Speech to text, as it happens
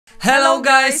Hello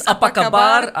guys, apa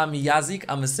kabar? I'm Yazik,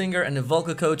 I'm a singer and a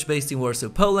vocal coach based in Warsaw,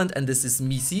 Poland, and this is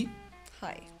MissEe.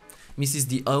 Hi. MissEe is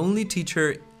the only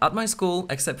teacher at my school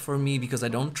except for me because I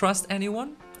don't trust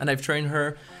anyone, and I've trained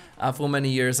her for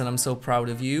many years and I'm so proud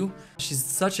of you. She's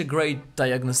such a great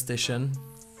diagnostician.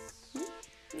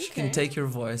 She can take your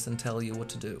voice and tell you what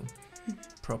to do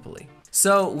properly.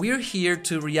 So we're here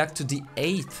to react to the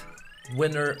 8th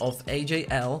winner of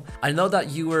AJL. I know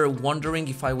that you were wondering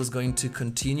if I was going to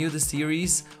continue the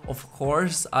series. Of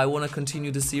course, I want to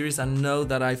continue the series. I know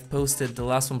that I've posted the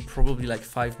last one probably like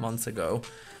 5 months ago,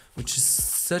 which is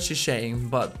such a shame,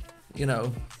 but you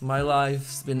know, my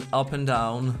life's been up and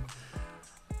down,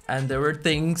 and there were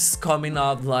things coming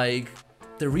up like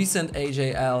the recent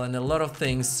AJL and a lot of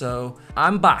things, so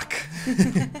I'm back.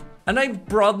 And I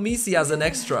brought MissEe as an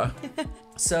extra.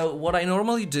 So what I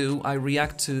normally do, I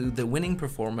react to the winning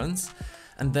performance,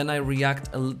 and then I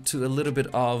react to a little bit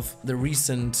of the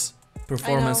recent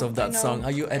performance of that song. How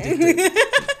you edit it?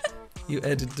 You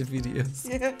edit the videos.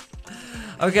 Yeah.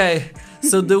 Okay,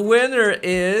 so the winner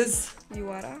is...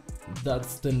 Yuara?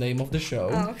 That's the name of the show.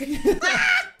 Oh, okay.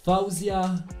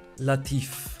 Fauziah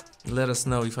Latiff. Let us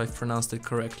know if I've pronounced it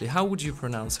correctly. How would you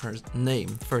pronounce her name,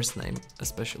 first name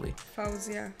especially?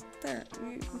 Fauziah.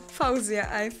 Fauziah,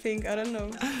 I think. I don't know.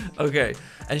 Okay,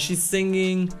 and she's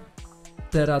singing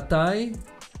Teratai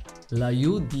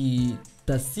Layu di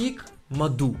Tasik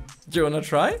Madu. Do you wanna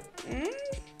try?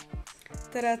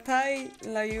 Teratai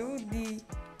Layu di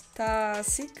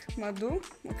Tasik Madu.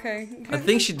 Okay. I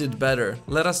think she did better.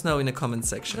 Let us know in the comment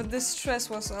section. But the stress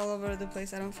was all over the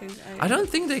place. I don't think. I don't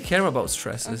think they care about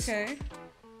stresses. Okay.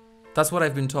 That's what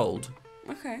I've been told.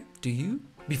 Okay. Do you?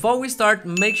 Before we start,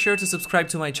 make sure to subscribe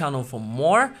to my channel for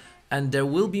more, and there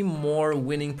will be more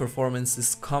winning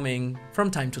performances coming from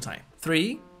time to time.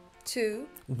 3, 2,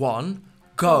 1,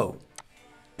 go!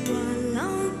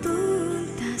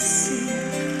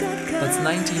 That's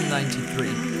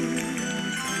 1993.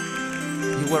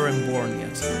 You weren't born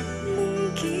yet.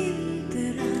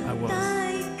 I was.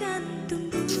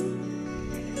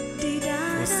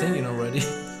 I was singing already.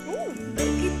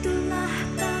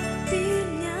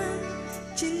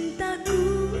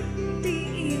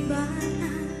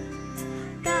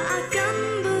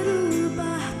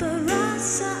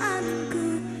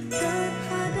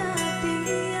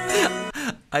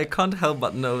 I can't help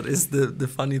but notice the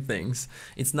funny things.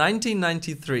 It's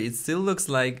 1993, it still looks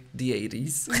like the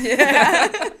 80s.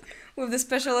 Yeah. With the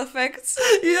special effects.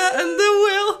 Yeah, and the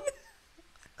wheel.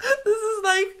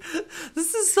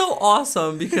 This is so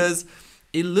awesome because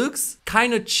it looks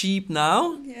kind of cheap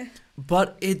now. Yeah.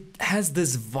 But it has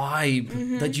this vibe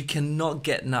that you cannot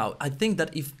get now. I think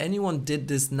that if anyone did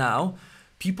this now,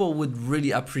 people would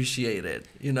really appreciate it,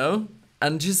 you know?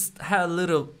 And just have a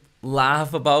little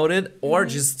laugh about it, or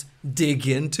just dig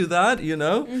into that, you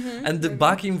know? And the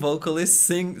backing vocalist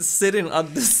sitting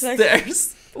on the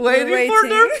stairs, waiting for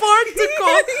their part to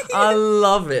come. I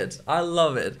love it. I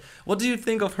love it. What do you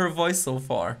think of her voice so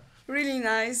far? Really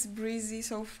nice, breezy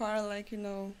so far, like, you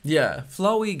know. Yeah,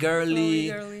 flowy, girly,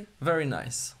 girly. Very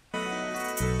nice.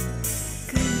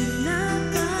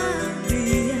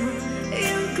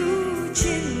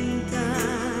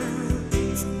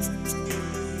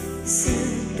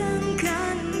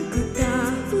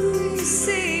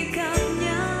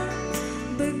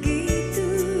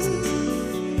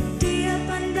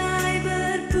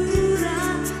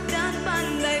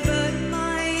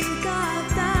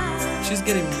 She's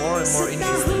getting more and more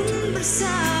interesting to me.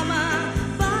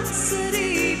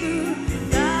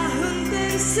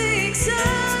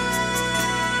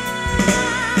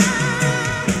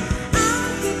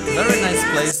 Very nice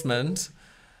placement.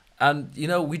 And you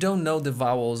know, we don't know the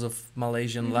vowels of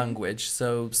Malaysian language,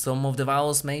 so some of the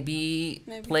vowels may be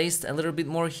placed a little bit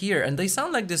more here, and they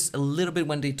sound like this a little bit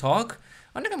when they talk,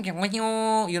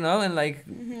 you know, and like,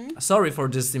 sorry for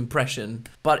this impression,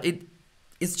 but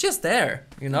it's just there,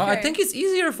 you know. I think it's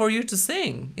easier for you to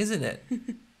sing, isn't it?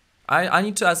 I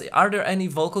need to ask, are there any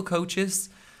vocal coaches,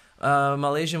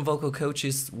 Malaysian vocal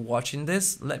coaches watching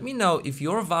this? Let me know if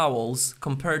your vowels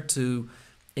compared to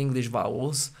English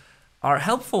vowels are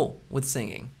helpful with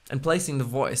singing and placing the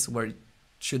voice where it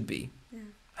should be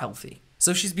healthy.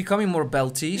 So she's becoming more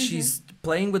belty. She's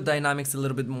playing with dynamics a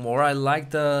little bit more. I like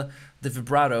the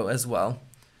vibrato as well.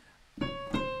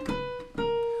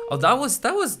 Oh, that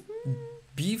was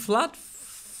B flat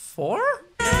 4?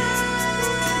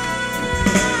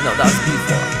 No, that's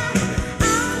B4.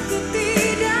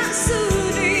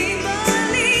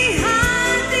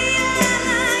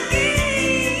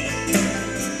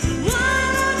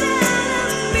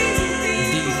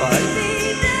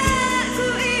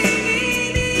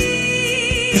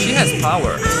 She has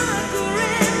power.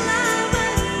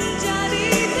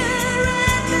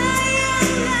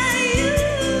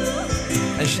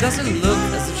 doesn't look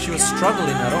as if she was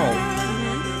struggling at all.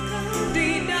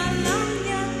 Di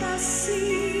dalamnya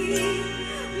Tasik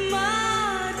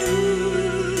Madu,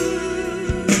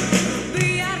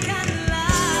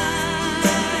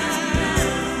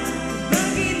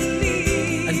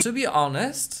 And to be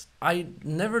honest, I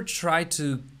never try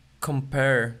to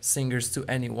compare singers to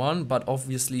anyone, but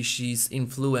obviously she's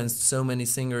influenced so many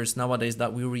singers nowadays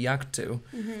that we react to,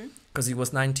 because it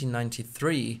was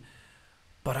 1993,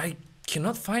 but I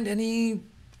cannot find any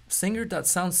singer that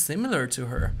sounds similar to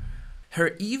her.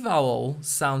 Her e-vowel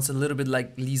sounds a little bit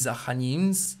like Lisa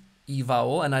Hanim's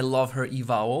e-vowel, and I love her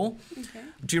e-vowel. Okay.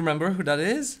 Do you remember who that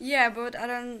is? Yeah, but I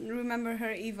don't remember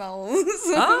her e-vowels.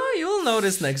 You'll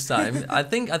notice next time. I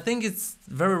think it's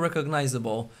very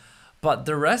recognizable. But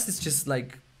the rest is just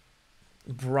like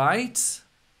bright,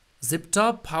 zipped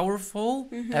up, powerful,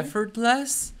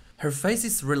 effortless. Her face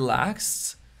is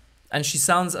relaxed, and she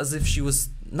sounds as if she was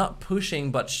not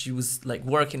pushing, but she was like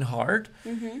working hard.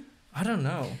 I don't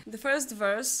know. The first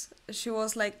verse, she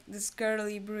was like this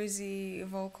girly, breezy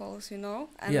vocals, you know?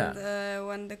 And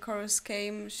when the chorus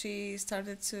came, she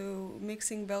started to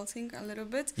mixing, belting a little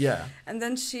bit. Yeah. And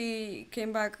then she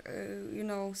came back,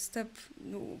 step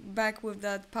back with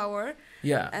that power.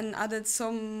 Yeah. And added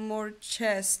some more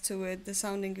chest to it. The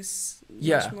sounding is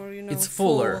Yeah. much more, It's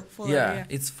fuller. fuller.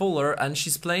 It's fuller, and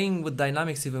she's playing with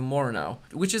dynamics even more now,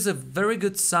 which is a very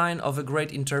good sign of a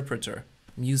great interpreter,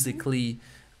 musically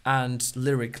and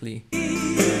lyrically.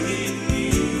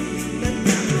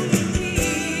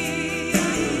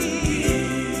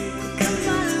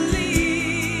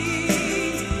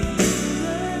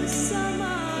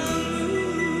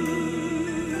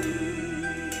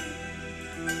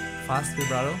 Fast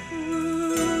vibrato.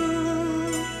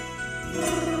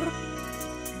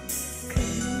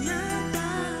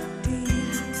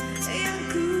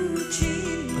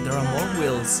 But there are more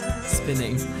wheels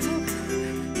spinning.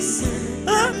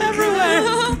 Everywhere.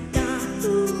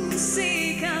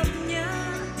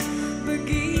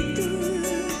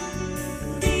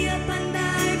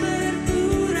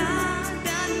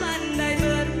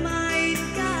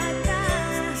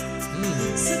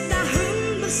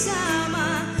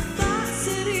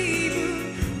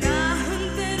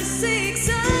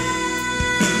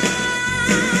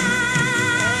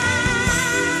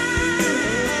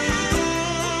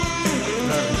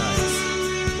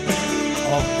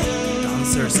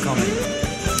 Dancers coming.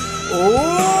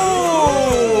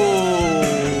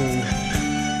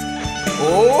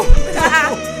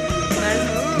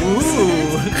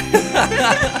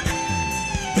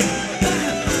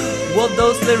 What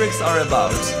those lyrics are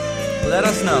about, let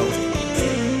us know.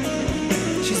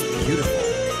 She's beautiful.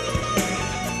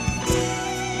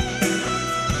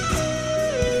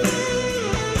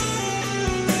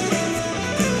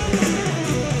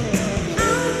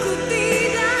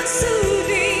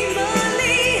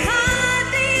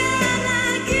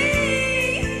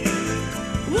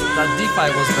 That D5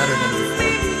 was better than before.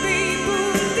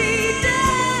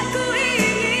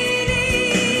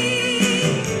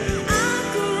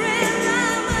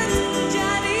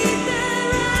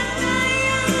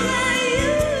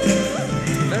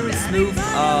 Very smooth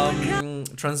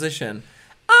transition.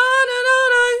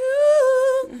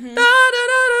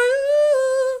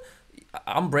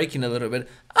 I'm breaking a little bit.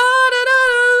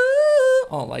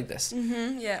 Oh, like this.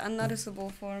 Yeah, unnoticeable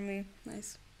for me.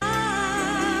 Nice.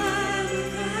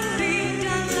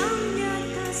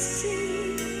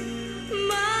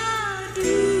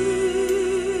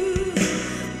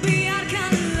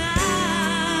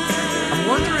 I'm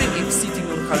wondering if Siti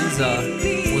Nurhaliza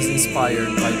was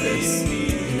inspired by this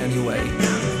in any way.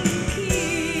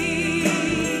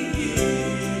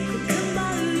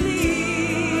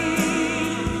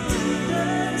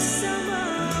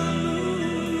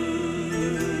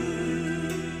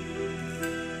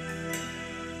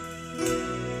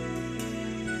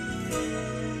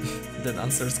 The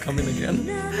dancer's coming again.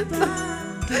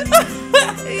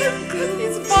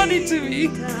 It's funny to me. I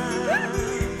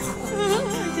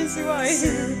can see why.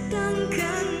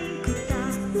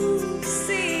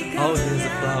 Oh, here's a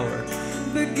flower.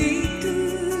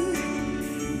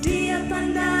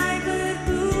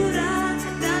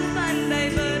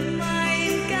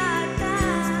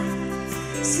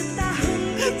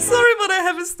 Sorry, but I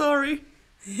have a story.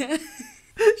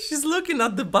 She's looking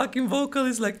at the backing vocal,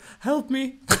 is like, help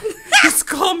me. He's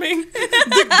coming.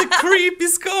 The creep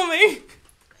is coming.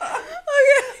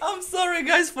 Okay. I'm sorry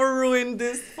guys for ruining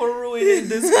this for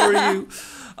you.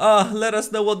 Let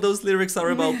us know what those lyrics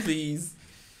are about, please.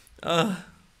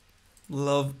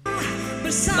 Love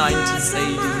 90s,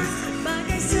 80s.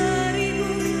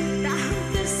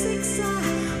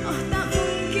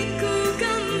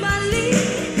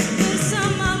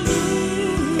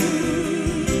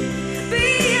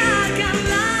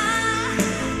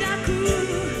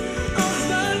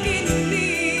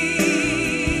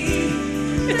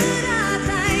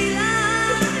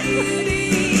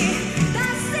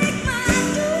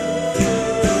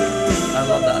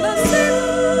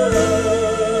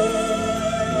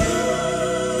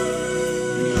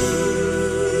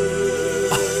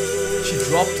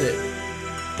 dropped it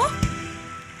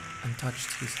and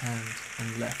touched his hand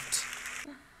and left.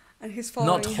 And he's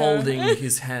following Not her. holding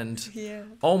his hand. Yeah.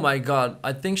 Oh my god,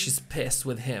 I think she's pissed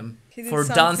with him He did for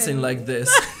something. dancing like this.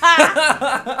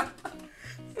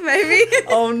 Maybe.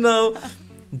 Oh no.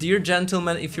 Dear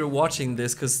gentlemen, if you're watching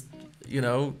this, because, you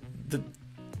know,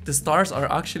 the stars are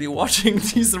actually watching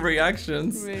these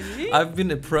reactions. Really? I've been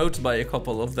approached by a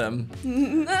couple of them.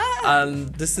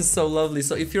 And this is so lovely.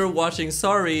 So if you're watching,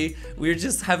 sorry, we're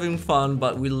just having fun,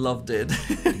 but we loved it.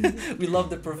 We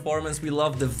love the performance, we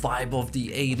love the vibe of the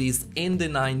 80s in the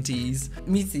 90s.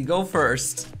 MissEe, go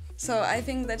first. So I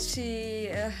think that she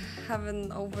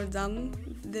haven't overdone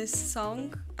this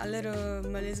song. A little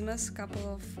melismas, couple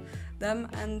of them,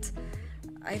 and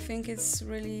I think it's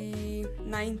really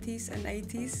 90s and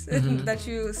 80s that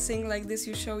you sing like this.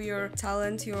 You show your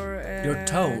talent, your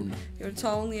tone,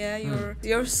 yeah,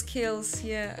 your skills,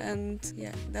 yeah, and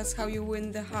yeah, that's how you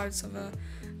win the hearts of a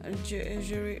jury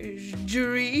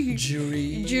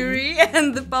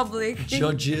and the public.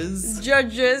 Judges,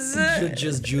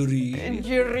 jury,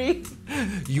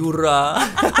 Yura.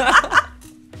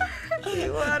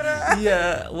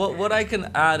 Yeah, what I can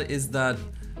add is that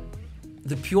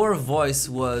the pure voice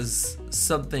was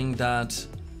something that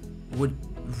would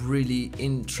really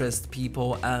interest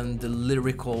people, and the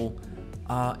lyrical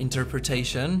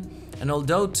interpretation. And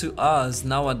although to us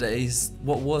nowadays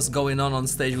what was going on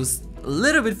stage was a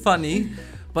little bit funny,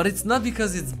 but it's not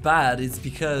because it's bad, it's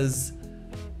because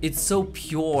it's so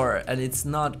pure and it's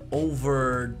not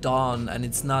overdone and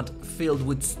it's not filled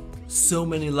with so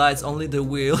many lights, only the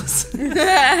wheels spinning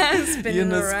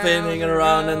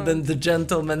around, and then the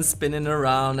gentleman spinning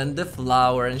around, and the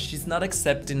flower, and she's not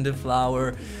accepting the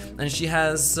flower, and she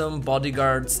has some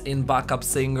bodyguards in backup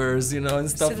singers, you know, and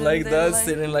stuff like that,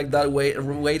 sitting like that,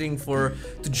 waiting to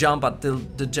jump at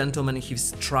the gentleman.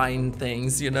 He's trying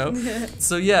things, you know.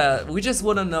 So yeah, we just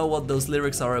want to know what those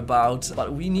lyrics are about,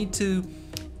 but we need to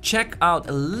check out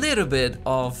a little bit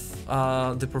of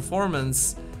the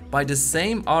performance by the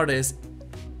same artist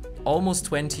almost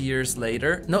 20 years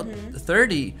later, no,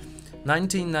 30,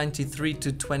 1993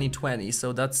 to 2020,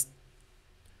 so that's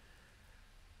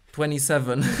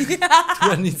 27,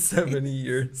 27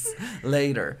 years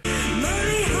later.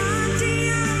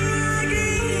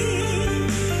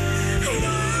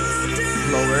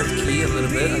 Lowered key a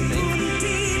little bit, I think.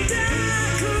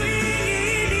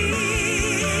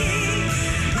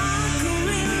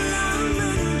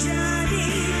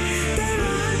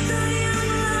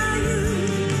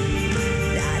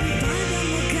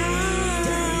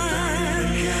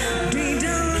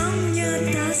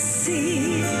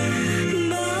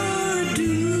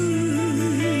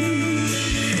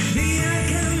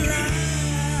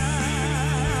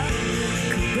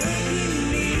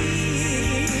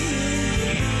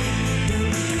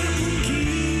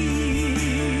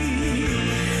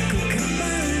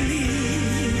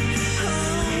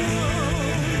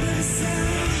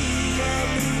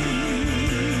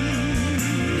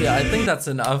 Yeah, I think that's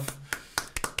enough.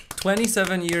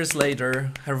 27 years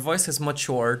later, her voice has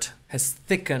matured, has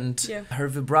thickened. Yeah. Her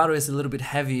vibrato is a little bit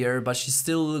heavier, but she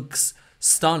still looks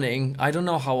stunning. I don't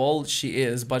know how old she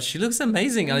is, but she looks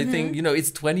amazing. I think, you know, it's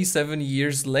 27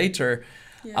 years later.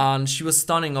 Yeah. And she was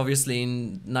stunning, obviously,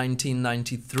 in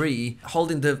 1993,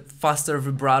 holding the faster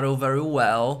vibrato very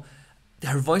well.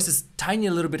 Her voice is tiny,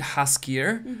 a little bit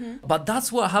huskier, but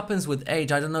that's what happens with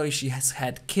age. I don't know if she has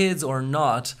had kids or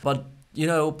not, but you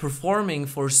know, performing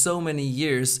for so many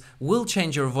years will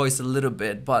change your voice a little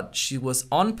bit, but she was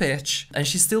on pitch and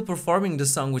she's still performing the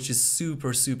song, which is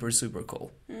super, super, super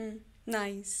cool.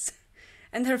 Nice.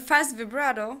 And her fast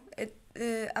vibrato, it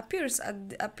appeared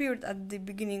at the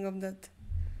beginning of that.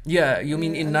 Yeah, you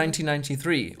mean in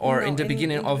 1993 or no, in the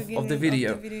beginning of the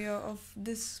video? Of the video of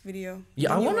this video.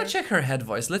 Yeah, I want to check her head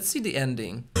voice. Let's see the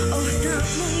ending.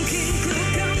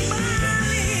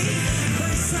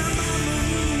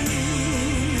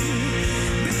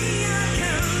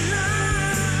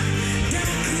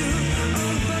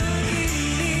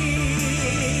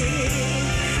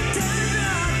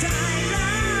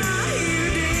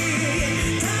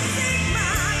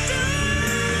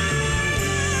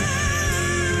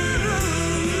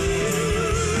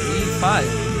 E5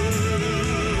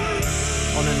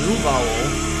 on a new vowel,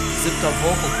 zipped up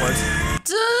vocal cords.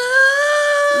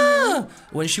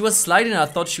 When she was sliding, I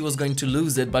thought she was going to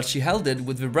lose it, but she held it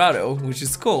with vibrato, which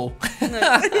is cool.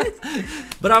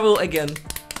 But I will again.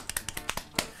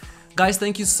 Guys,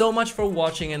 thank you so much for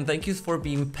watching and thank you for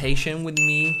being patient with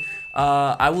me.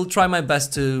 I will try my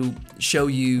best to show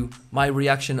you my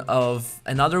reaction of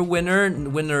another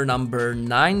winner number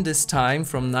 9 this time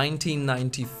from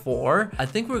 1994. I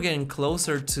think we're getting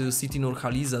closer to Siti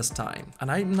Nurhaliza's time,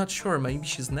 and I'm not sure, maybe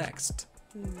she's next.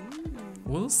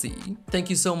 We'll see. Thank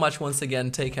you so much once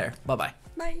again. Take care. Bye-bye.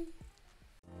 Bye.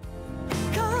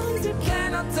 'Cause you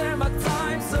cannot turn my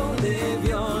time so